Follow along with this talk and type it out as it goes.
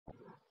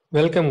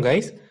Welcome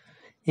guys.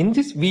 In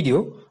this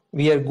video,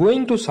 we are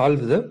going to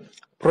solve the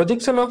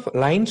projection of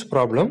lines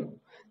problem,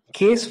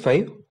 case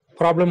 5,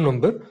 problem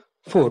number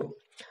 4.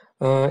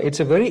 It's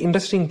a very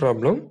interesting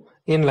problem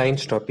in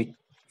lines topic.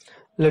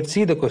 Let's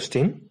see the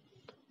question.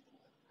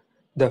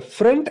 The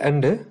front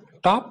and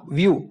top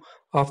view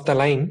of the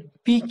line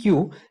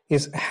PQ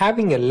is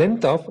having a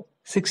length of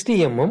 60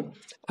 mm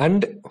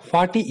and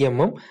 40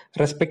 mm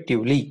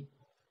respectively.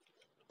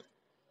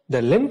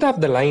 The length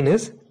of the line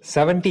is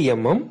 70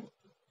 mm.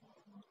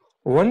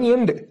 One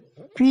end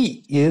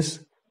P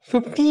is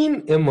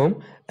 15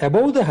 mm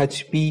above the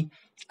HP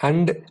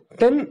and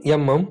 10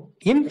 mm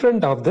in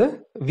front of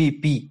the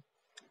VP.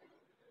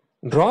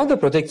 Draw the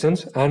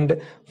projections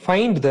and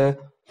find the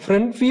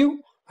front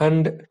view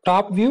and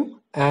top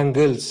view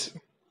angles.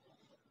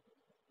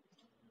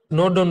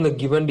 Note down the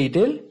given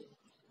detail.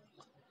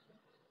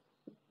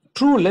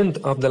 True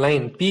length of the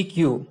line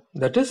PQ,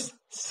 that is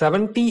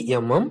 70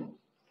 mm.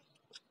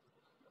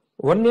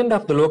 One end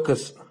of the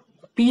locus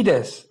P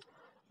dash,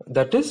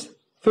 that is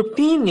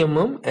 15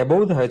 mm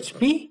above the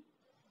HP,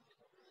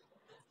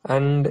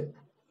 and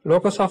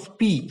locus of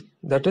P,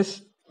 that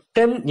is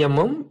 10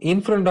 mm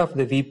in front of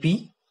the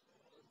VP.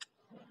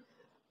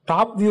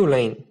 Top view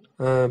line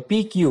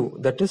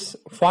PQ, that is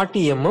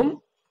 40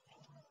 mm,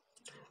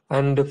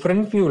 and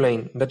front view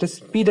line, that is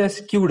P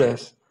dash Q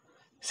dash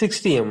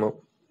 60 mm.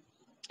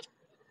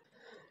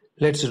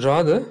 Let's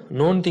draw the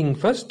known thing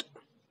first.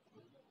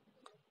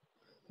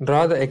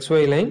 Draw the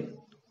XY line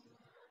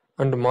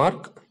and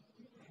mark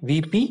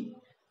VP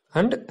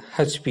and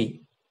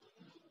HP.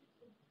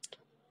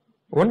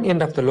 One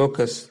end of the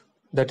locus,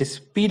 that is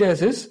P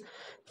dash, is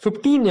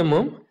 15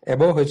 mm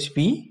above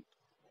HP.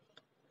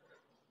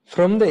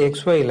 From the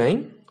XY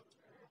line,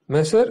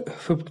 measure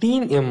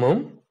 15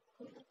 mm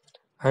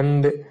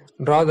and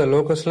draw the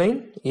locus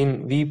line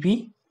in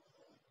VP.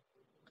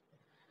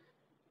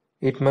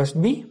 It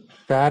must be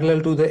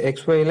parallel to the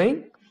XY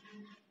line.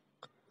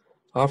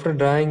 After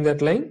drawing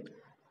that line,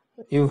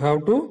 you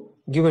have to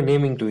give a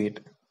naming to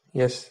it.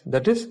 Yes,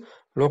 that is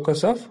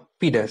locus of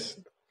P dash.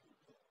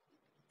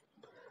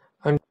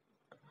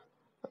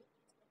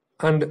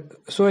 And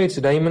show its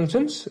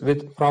dimensions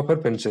with proper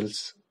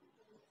pencils.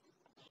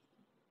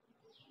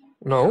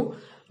 Now,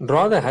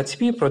 draw the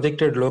HP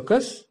projected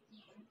locus.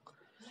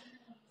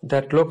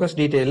 That locus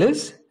detail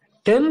is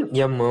 10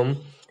 mm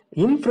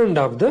in front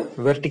of the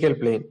vertical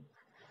plane.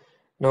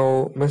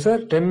 Now,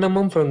 measure 10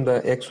 mm from the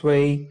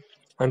XY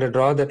and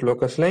draw that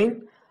locus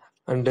line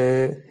and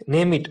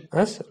name it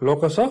as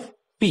locus of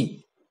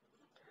P.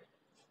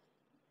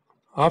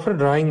 After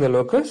drawing the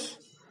locus,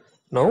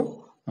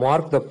 now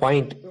mark the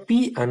point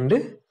P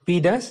and P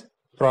dash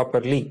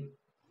properly.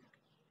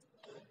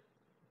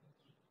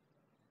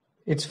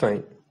 It's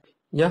fine.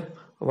 Yeah,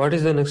 what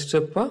is the next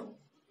step?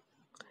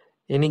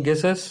 Any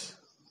guesses?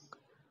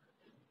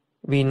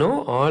 We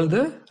know all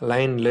the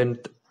line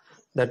length.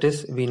 That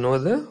is, we know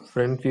the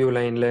front view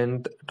line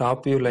length,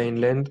 top view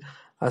line length,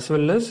 as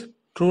well as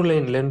true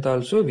line length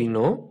also we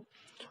know,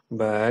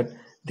 but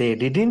they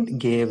didn't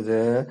give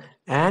the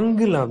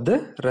angle of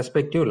the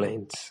respective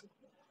lines.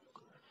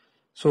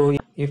 So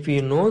if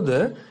you know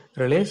the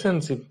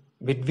relationship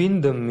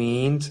between the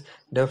means,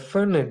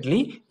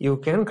 definitely you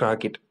can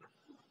crack it.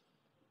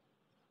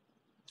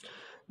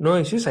 No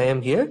issues, I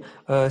am here.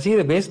 See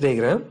the base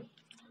diagram.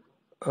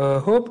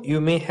 Hope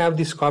you may have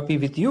this copy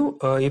with you.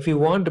 If you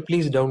want,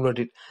 please download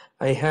it.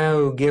 I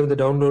have gave the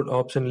download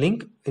option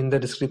link in the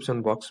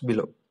description box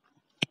below.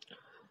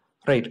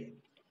 Right.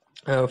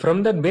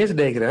 From that base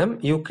diagram,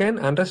 you can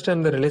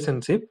understand the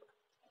relationship.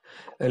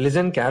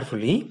 Listen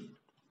carefully.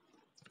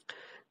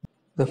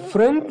 The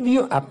front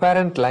view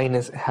apparent line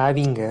is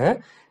having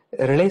a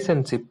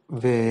relationship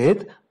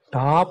with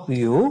top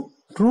view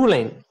true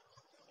line.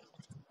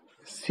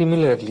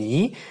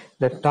 Similarly,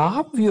 the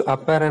top view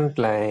apparent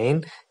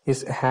line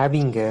is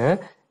having a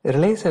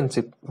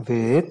relationship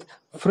with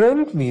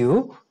front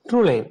view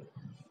true line.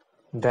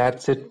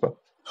 That's it.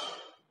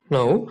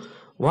 Now,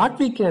 what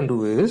we can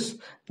do is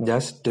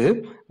just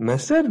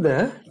measure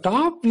the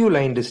top view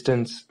line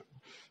distance.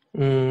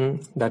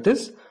 That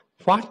is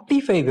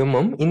 45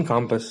 mm in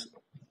compass.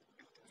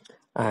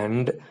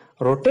 And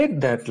rotate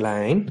that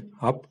line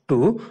up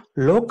to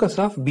locus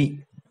of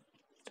B.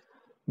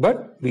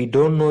 But we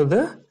don't know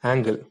the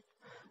angle.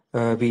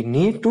 We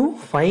need to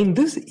find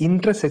this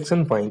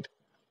intersection point.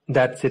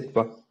 That's it.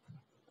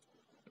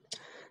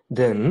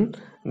 Then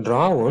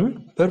draw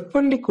one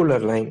perpendicular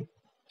line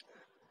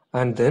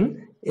and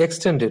then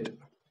extend it.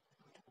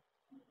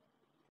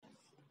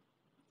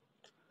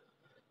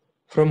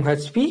 From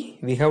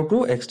HP, we have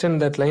to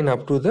extend that line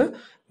up to the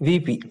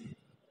VP.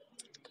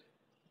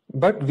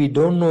 But we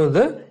don't know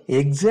the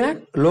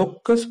exact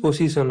locus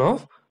position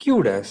of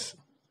Q dash.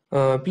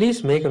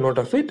 Please make a note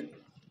of it.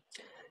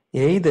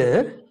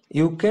 Either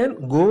you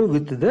can go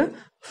with the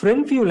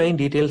front view line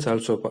details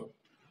also.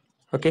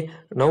 Okay,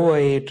 now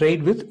I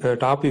tried with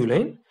top view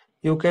line.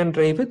 You can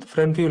try with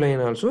front view line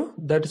also.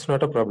 That is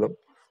not a problem.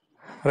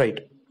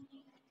 Right.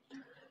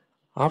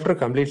 After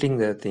completing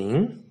the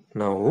thing,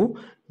 now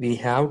we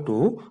have to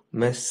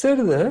measure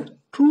the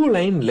true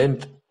line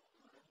length,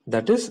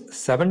 that is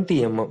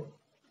 70 mm.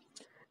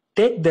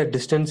 Take the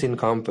distance in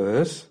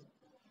compass.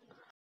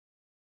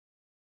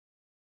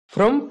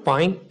 From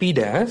point P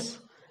dash,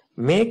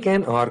 make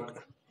an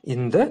arc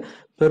in the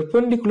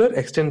perpendicular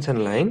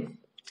extension line.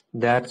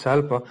 That's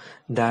alpha.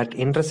 That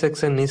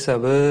intersection is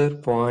our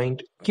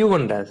point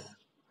Q1 dash.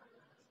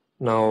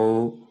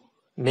 Now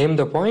name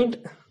the point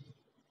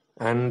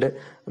and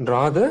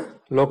draw the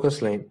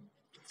locus line,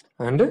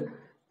 and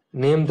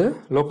name the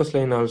locus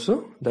line also,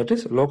 that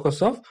is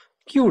locus of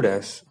Q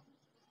dash.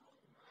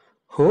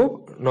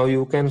 Hope now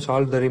you can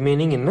solve the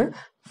remaining in a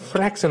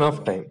fraction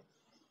of time.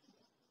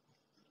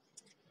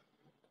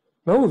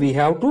 Now we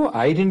have to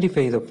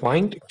identify the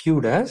point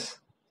Q dash.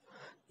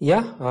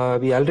 Yeah,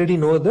 we already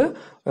know the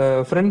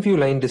front view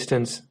line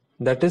distance,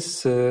 that is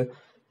 60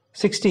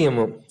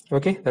 mm.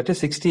 Okay, that is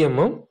 60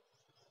 mm.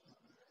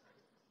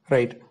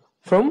 Right.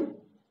 From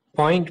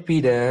point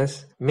P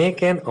dash,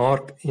 make an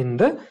arc in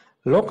the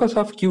locus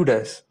of Q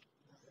dash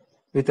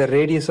with a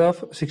radius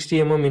of 60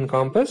 mm in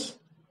compass.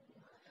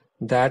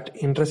 That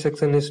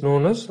intersection is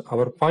known as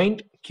our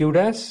point Q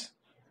dash.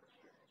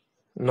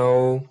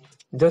 Now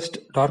just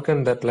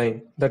darken that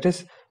line, that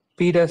is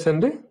P dash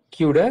and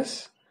Q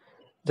dash.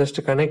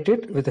 Just connect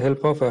it with the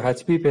help of a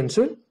HB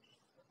pencil.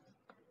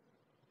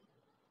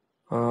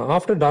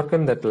 After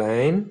darken that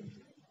line,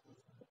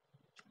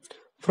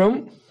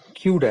 from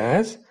Q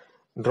dash,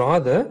 draw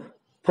the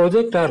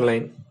projector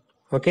line.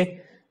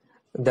 Okay,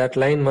 that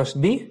line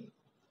must be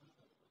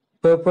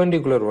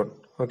perpendicular one.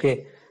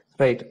 Okay,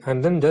 right,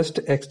 and then just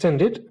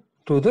extend it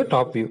to the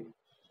top view.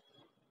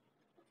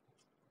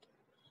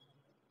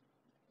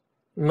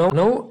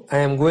 Now I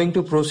am going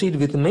to proceed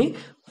with my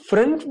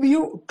front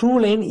view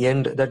true line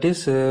end, that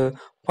is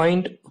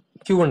point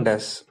Q1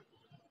 dash.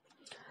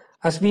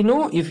 As we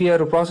know, if we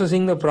are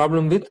processing the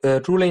problem with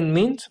true line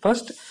means,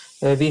 first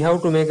we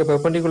have to make a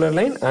perpendicular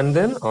line and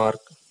then arc.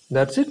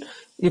 That's it.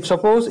 If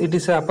suppose it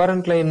is a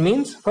apparent line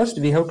means, first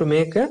we have to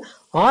make a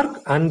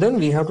arc and then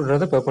we have to draw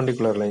the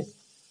perpendicular line.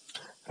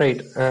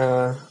 Right.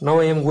 Now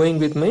I am going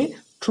with my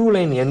true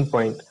line end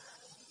point.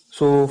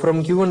 So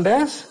from Q1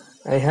 dash,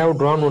 I have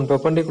drawn one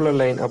perpendicular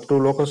line up to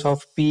locus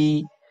of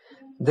P.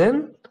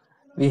 Then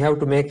we have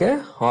to make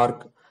a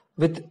arc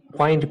with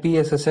point P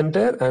as a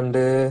center, and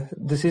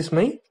this is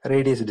my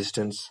radius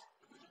distance.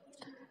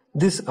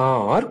 This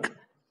arc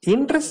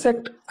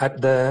intersect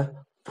at the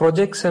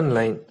projection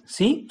line.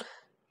 See,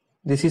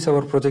 this is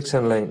our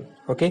projection line.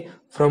 Okay,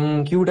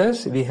 from Q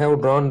dash we have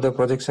drawn the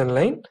projection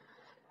line.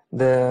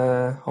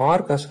 The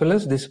arc as well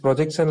as this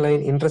projection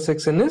line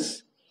intersection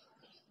is,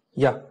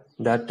 yeah,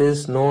 that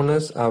is known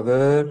as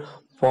our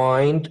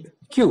point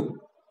Q.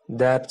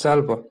 That's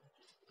alpha.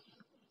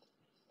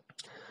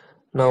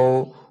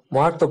 Now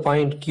mark the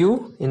point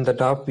Q in the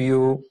top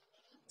view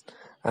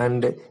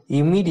and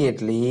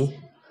immediately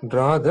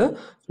draw the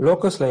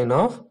locus line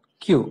of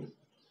Q.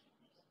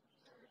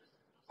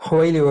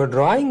 While you are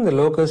drawing the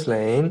locus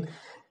line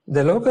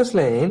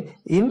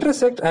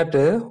intersect at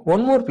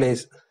one more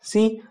place.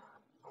 See,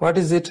 what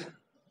is it?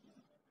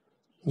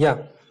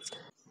 Yeah,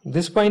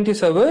 this point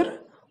is our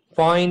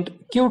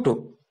point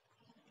Q2.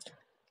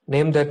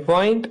 Name that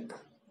point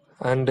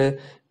and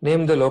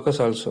name the locus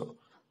also.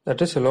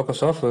 That is the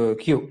locus of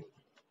Q.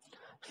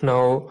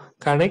 Now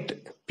connect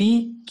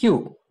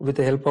PQ with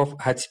the help of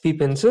HB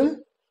pencil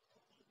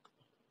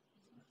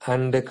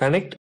and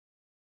connect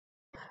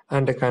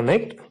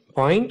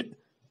point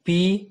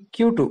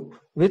PQ2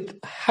 with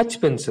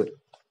H pencil.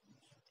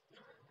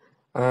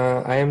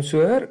 I am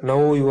sure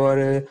now you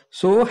are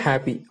so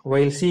happy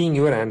while seeing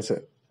your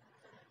answer.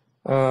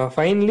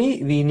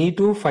 Finally, we need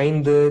to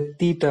find the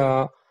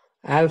theta,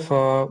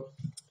 alpha,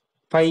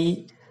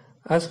 pi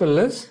as well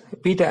as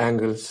beta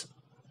angles.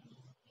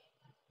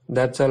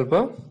 That's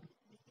alpha.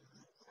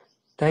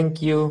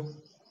 Thank you.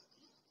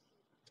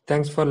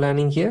 Thanks for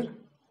learning here.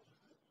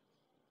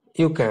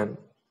 YoucaN.